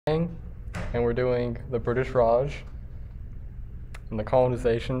And we're doing the British Raj and the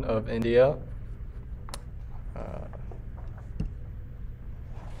colonization of India. How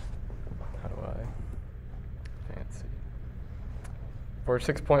do I fancy? For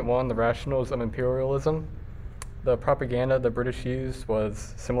 6.1, the rationals of imperialism. The propaganda the British used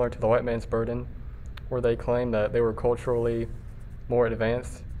was similar to the white man's burden, where they claimed that they were culturally more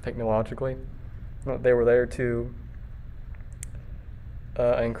advanced technologically. They were there to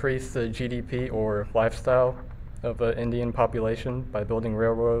increase the GDP or lifestyle of the Indian population by building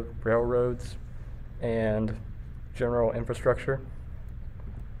railroads and general infrastructure.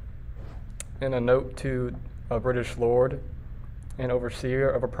 In a note to a British lord and overseer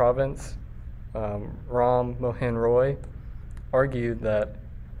of a province, Ram Mohan Roy argued that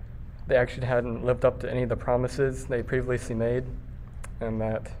they actually hadn't lived up to any of the promises they previously made, and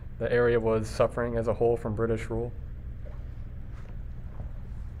that the area was suffering as a whole from British rule.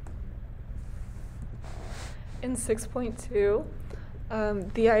 In 6.2,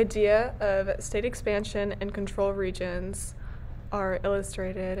 the idea of state expansion and control regions are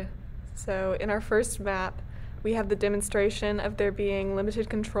illustrated. So in our first map, we have the demonstration of there being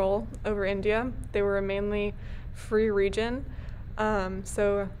limited control over India. They were a mainly free region.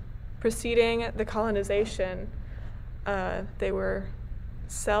 So preceding the colonization, they were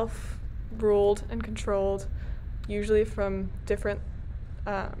self-ruled and controlled, usually from different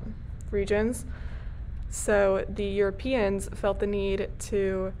regions. So the Europeans felt the need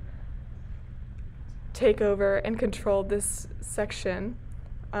to take over and control this section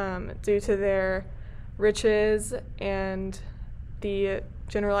due to their riches and the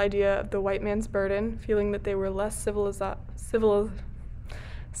general idea of the white man's burden, feeling that they were less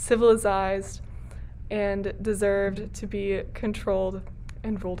civilized and deserved to be controlled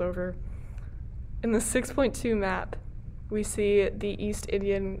and ruled over. In the 6.2 map, we see the East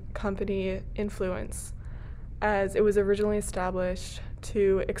Indian Company influence, as it was originally established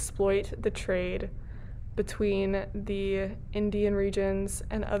to exploit the trade between the Indian regions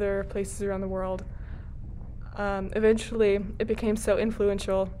and other places around the world. Eventually, it became so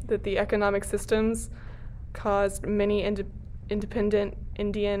influential that the economic systems caused many independent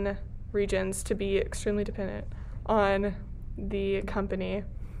Indian regions to be extremely dependent on the company.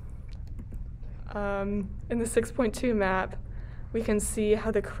 In the 6.2 map, we can see how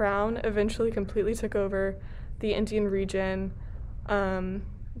the crown eventually completely took over the Indian region. The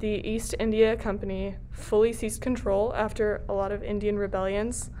East India Company fully seized control after a lot of Indian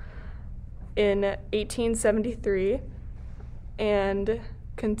rebellions in 1873 and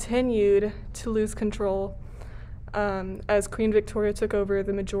continued to lose control as Queen Victoria took over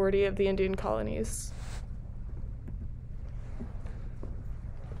the majority of the Indian colonies.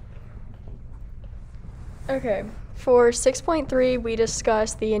 Okay, for 6.3, we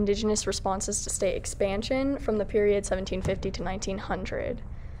discussed the indigenous responses to state expansion from the period 1750 to 1900.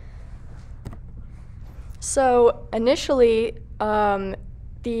 So initially,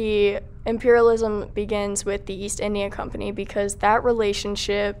 the imperialism begins with the East India Company because that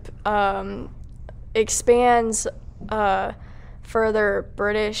relationship expands further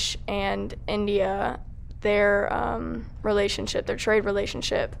British and India, their relationship, their trade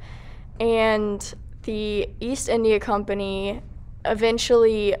relationship. And the East India Company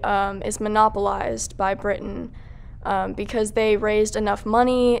eventually is monopolized by Britain because they raised enough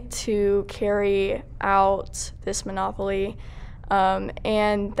money to carry out this monopoly.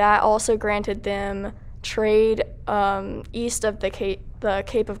 And that also granted them trade east of the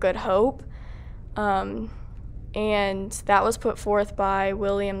Cape of Good Hope. And that was put forth by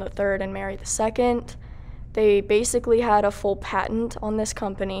William III and Mary II. They basically had a full patent on this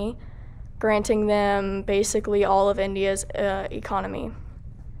company, granting them basically all of India's economy.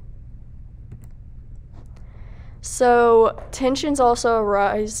 So tensions also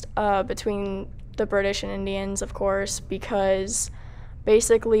arose between the British and Indians, of course, because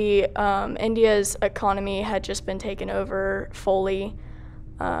basically India's economy had just been taken over fully,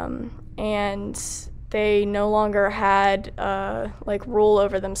 and they no longer had rule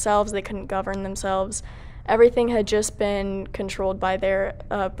over themselves. They couldn't govern themselves. Everything had just been controlled by their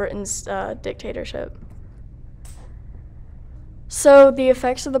Britain's dictatorship. So the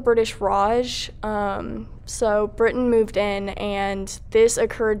effects of the British Raj, so Britain moved in, and this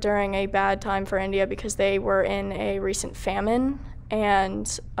occurred during a bad time for India because they were in a recent famine,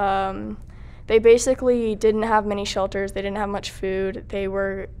 and they basically didn't have many shelters, they didn't have much food, they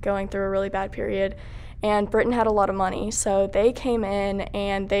were going through a really bad period, and Britain had a lot of money, so they came in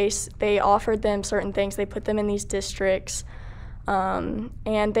and they offered them certain things. They put them in these districts, and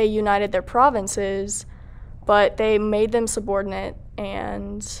they united their provinces, but they made them subordinate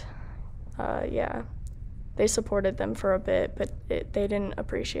and yeah, they supported them for a bit, but they didn't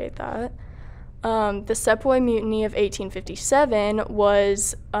appreciate that. The Sepoy Mutiny of 1857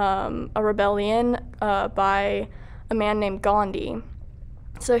 was a rebellion by a man named Gandhi.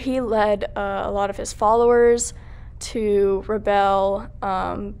 So he led a lot of his followers to rebel,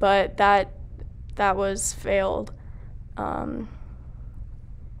 but that was failed. And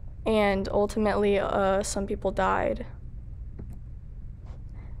ultimately, some people died.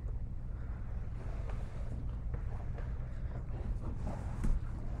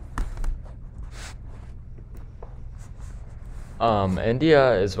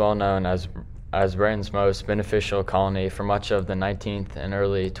 India is well known as Britain's most beneficial colony for much of the 19th and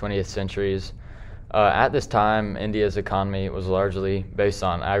early 20th centuries. At this time, India's economy was largely based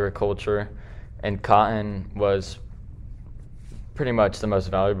on agriculture, and cotton was pretty much the most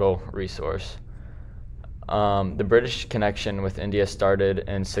valuable resource. The British connection with India started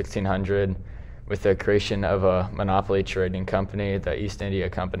in 1600 with the creation of a monopoly trading company, the East India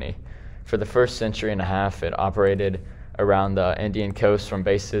Company. For the first century and a half, it operated around the Indian coast from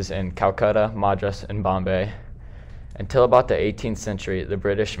bases in Calcutta, Madras, and Bombay. Until about the 18th century, the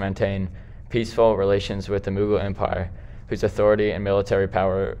British maintained peaceful relations with the Mughal Empire, whose authority and military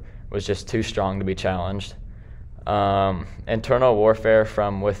power was just too strong to be challenged. Internal warfare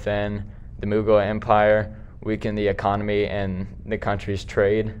from within the Mughal Empire weakened the economy and the country's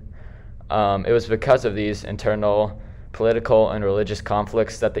trade. It was because of these internal political and religious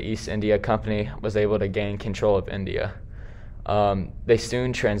conflicts that the East India Company was able to gain control of India. They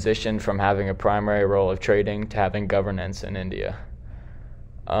soon transitioned from having a primary role of trading to having governance in India.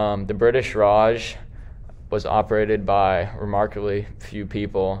 The British Raj was operated by remarkably few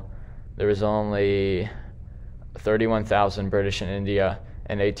people. There was only 31,000 British in India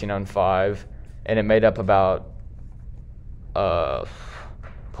in 1805, and it made up about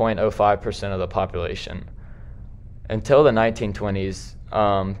 0.05% of the population. Until the 1920s,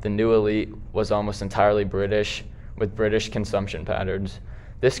 the new elite was almost entirely British, with British consumption patterns.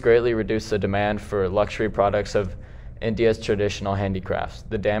 This greatly reduced the demand for luxury products of India's traditional handicrafts.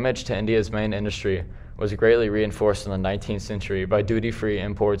 The damage to India's main industry was greatly reinforced in the 19th century by duty-free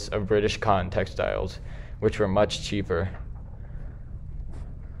imports of British cotton textiles, which were much cheaper.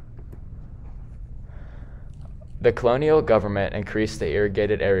 The colonial government increased the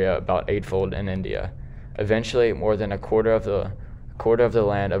irrigated area about eightfold in India. Eventually, more than a quarter of the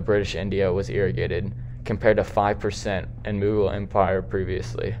land of British India was irrigated, compared to 5% in Mughal Empire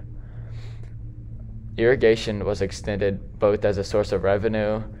previously. Irrigation was extended both as a source of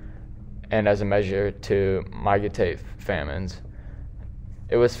revenue and as a measure to mitigate famines.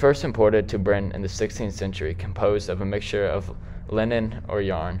 It was first imported to Britain in the 16th century, composed of a mixture of linen or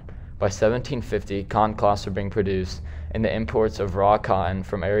yarn. By 1750, cotton cloths were being produced, and the imports of raw cotton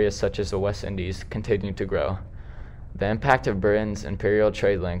from areas such as the West Indies continued to grow. The impact of Britain's imperial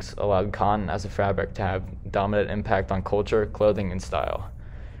trade links allowed cotton as a fabric to have dominant impact on culture, clothing, and style.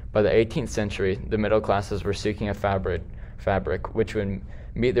 By the 18th century, the middle classes were seeking a fabric which would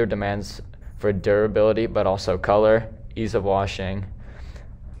meet their demands for durability, but also color, ease of washing,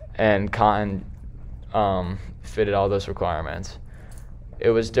 and cotton fitted all those requirements. It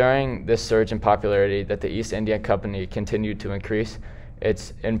was during this surge in popularity that the East India Company continued to increase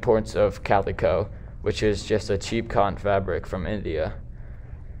its imports of calico, which is just a cheap cotton fabric from India.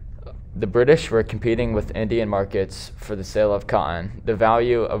 The British were competing with Indian markets for the sale of cotton. The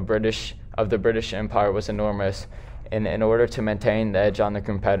value of the British Empire was enormous, and in order to maintain the edge on the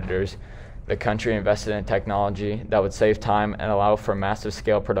competitors, the country invested in technology that would save time and allow for massive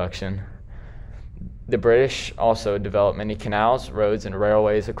scale production. The British also developed many canals, roads, and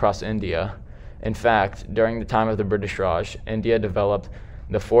railways across India. In fact, during the time of the British Raj, India developed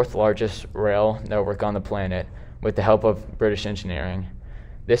the fourth largest rail network on the planet with the help of British engineering.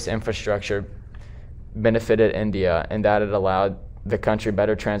 This infrastructure benefited India in that it allowed the country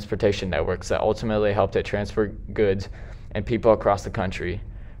better transportation networks that ultimately helped it transfer goods and people across the country.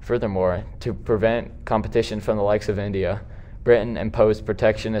 Furthermore, to prevent competition from the likes of India, Britain imposed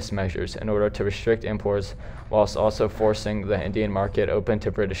protectionist measures in order to restrict imports whilst also forcing the Indian market open to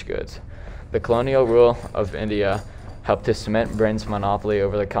British goods. The colonial rule of India helped to cement Britain's monopoly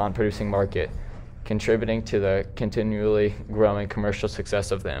over the cotton-producing market, contributing to the continually growing commercial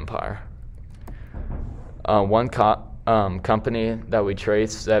success of the empire. One company that we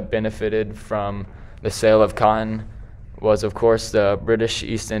trace that benefited from the sale of cotton was, of course, the British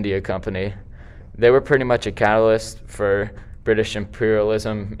East India Company. They were pretty much a catalyst for British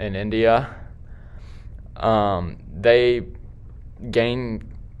imperialism in India. They gained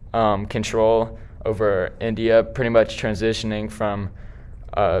control over India, pretty much transitioning from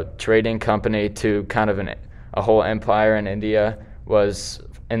a trading company to kind of a whole empire in India, was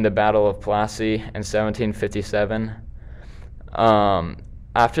in the Battle of Plassey in 1757.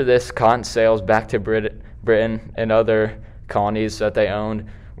 After this, cotton sales back to Britain and other colonies that they owned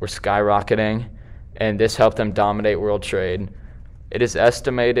were skyrocketing, and this helped them dominate world trade. It is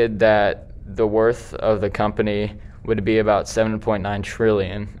estimated that the worth of the company would be about 7.9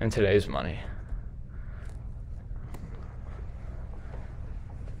 trillion in today's money.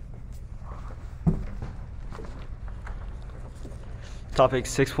 Topic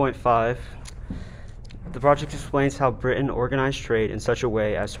 6.5. The project explains how Britain organized trade in such a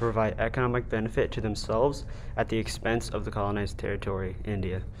way as to provide economic benefit to themselves at the expense of the colonized territory,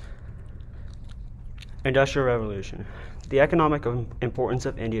 India. Industrial Revolution. The economic importance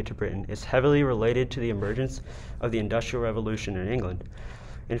of India to Britain is heavily related to the emergence of the Industrial Revolution in England.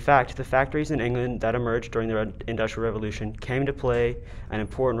 In fact, the factories in England that emerged during the Industrial Revolution came to play an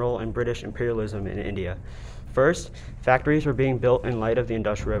important role in British imperialism in India. First, factories were being built in light of the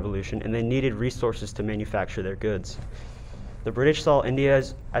Industrial Revolution, and they needed resources to manufacture their goods. The British saw India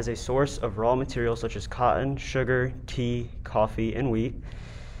as a source of raw materials such as cotton, sugar, tea, coffee, and wheat,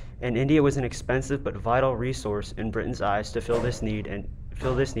 and India was an expensive but vital resource in Britain's eyes to fill this need,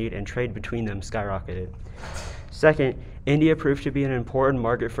 and trade between them skyrocketed. Second, India proved to be an important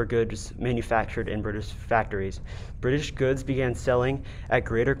market for goods manufactured in British factories. British goods began selling at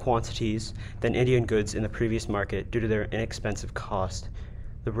greater quantities than Indian goods in the previous market due to their inexpensive cost.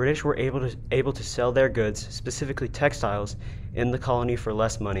 The British were able to sell their goods, specifically textiles, in the colony for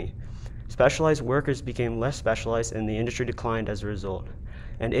less money. Specialized workers became less specialized and the industry declined as a result,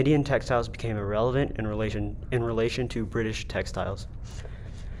 and Indian textiles became irrelevant in relation to British textiles.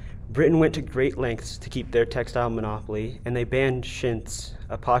 Britain went to great lengths to keep their textile monopoly, and they banned chintz,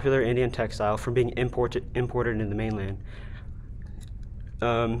 a popular Indian textile, from being imported in the mainland.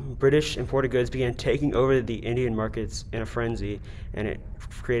 British imported goods began taking over the Indian markets in a frenzy, and it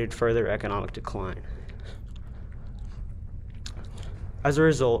created further economic decline. As a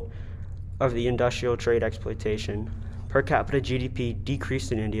result of the industrial trade exploitation, per capita GDP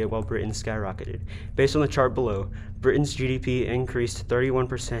decreased in India while Britain skyrocketed. Based on the chart below, Britain's GDP increased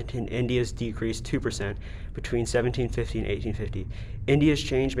 31% and India's decreased 2% between 1750 and 1850. India's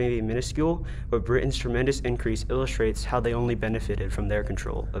change may be minuscule, but Britain's tremendous increase illustrates how they only benefited from their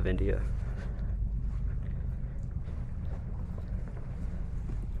control of India.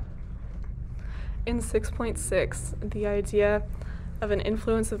 In 6.6, the idea of an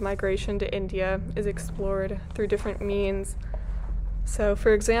influence of migration to India is explored through different means. So,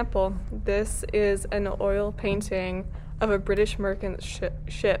 for example, this is an oil painting of a British merchant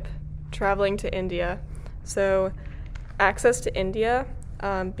ship traveling to India. So, access to India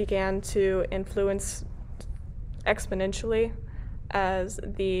began to influence exponentially as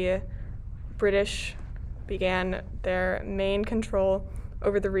the British began their main control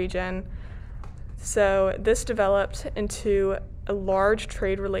over the region. So this developed into a large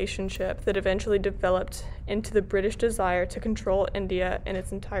trade relationship that eventually developed into the British desire to control India in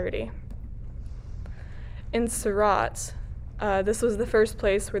its entirety. In Surat, this was the first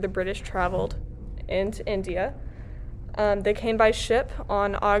place where the British traveled into India. They came by ship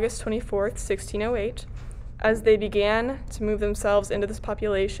on August 24th, 1608. As they began to move themselves into this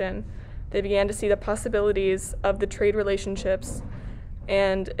population, they began to see the possibilities of the trade relationships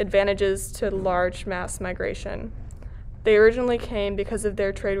and advantages to large mass migration. They originally came because of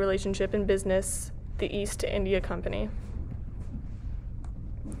their trade relationship and business, the East India Company.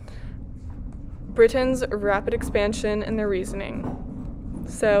 Britain's rapid expansion and their reasoning.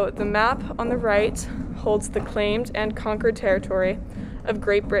 So the map on the right holds the claimed and conquered territory of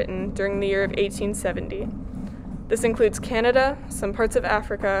Great Britain during the year of 1870. This includes Canada, some parts of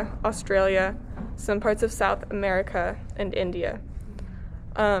Africa, Australia, some parts of South America, and India.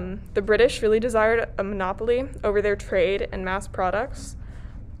 The British really desired a monopoly over their trade and mass products.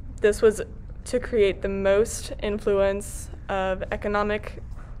 This was to create the most influence of economic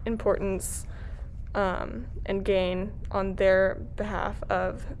importance and gain on their behalf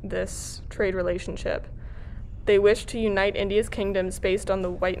of this trade relationship. They wished to unite India's kingdoms based on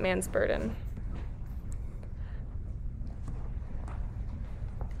the white man's burden.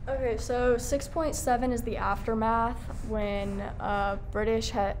 Okay, so 6.7 is the aftermath when the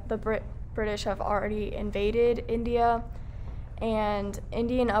British have already invaded India, and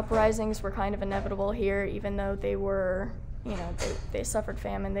Indian uprisings were kind of inevitable here, even though they were, they suffered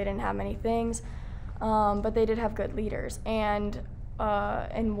famine, they didn't have many things, but they did have good leaders. And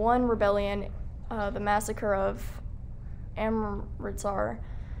in one rebellion, the massacre of Amritsar,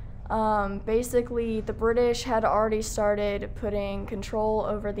 Basically, the British had already started putting control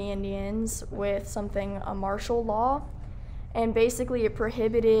over the Indians with a martial law. And basically, it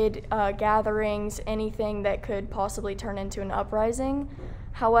prohibited gatherings, anything that could possibly turn into an uprising.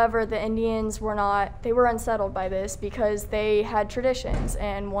 However, the Indians they were unsettled by this because they had traditions,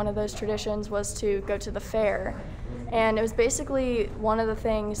 and one of those traditions was to go to the fair. And it was basically one of the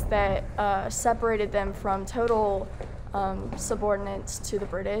things that separated them from total subordinates to the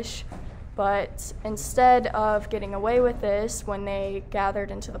British. But instead of getting away with this, when they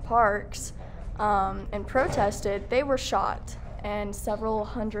gathered into the parks and protested, they were shot, and several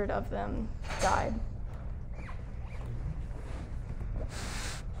hundred of them died.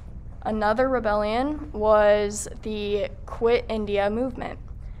 Another rebellion was the Quit India movement.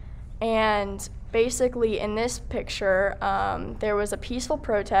 And basically, in this picture, there was a peaceful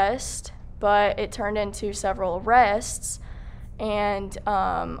protest, but it turned into several arrests. And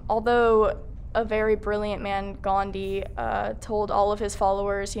although a very brilliant man, Gandhi, told all of his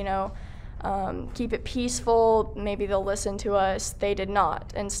followers, keep it peaceful, maybe they'll listen to us, they did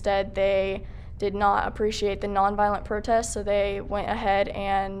not. Instead, they did not appreciate the nonviolent protests, so they went ahead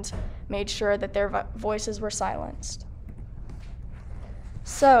and made sure that their voices were silenced.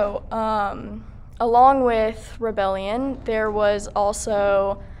 So, along with rebellion, there was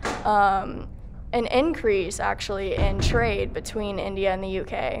also an increase, actually, in trade between India and the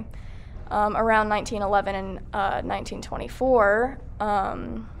UK around 1911 and 1924.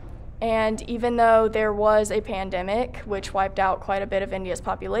 And even though there was a pandemic, which wiped out quite a bit of India's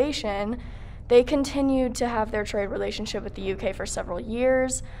population, they continued to have their trade relationship with the UK for several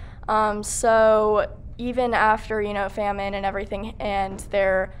years. So even after, famine and everything and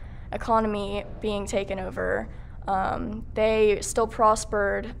their economy being taken over, they still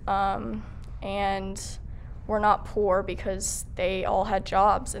prospered and were not poor because they all had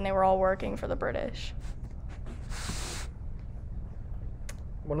jobs and they were all working for the British.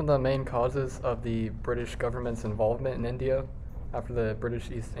 One of the main causes of the British government's involvement in India after the British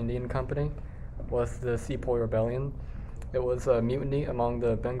East Indian Company was the Sepoy Rebellion. It was a mutiny among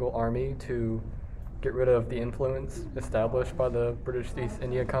the Bengal Army to get rid of the influence established by the British East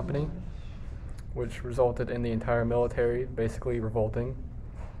India Company, which resulted in the entire military basically revolting.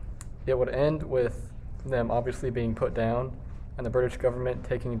 It would end with them obviously being put down and the British government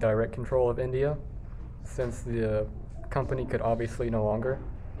taking direct control of India, since the company could obviously no longer.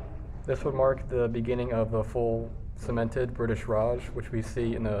 This would mark the beginning of a full cemented British Raj, which we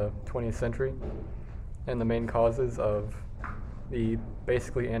see in the 20th century, and the main causes of the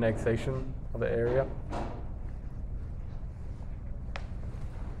basically annexation of the area.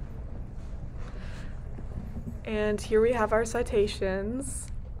 And here we have our citations.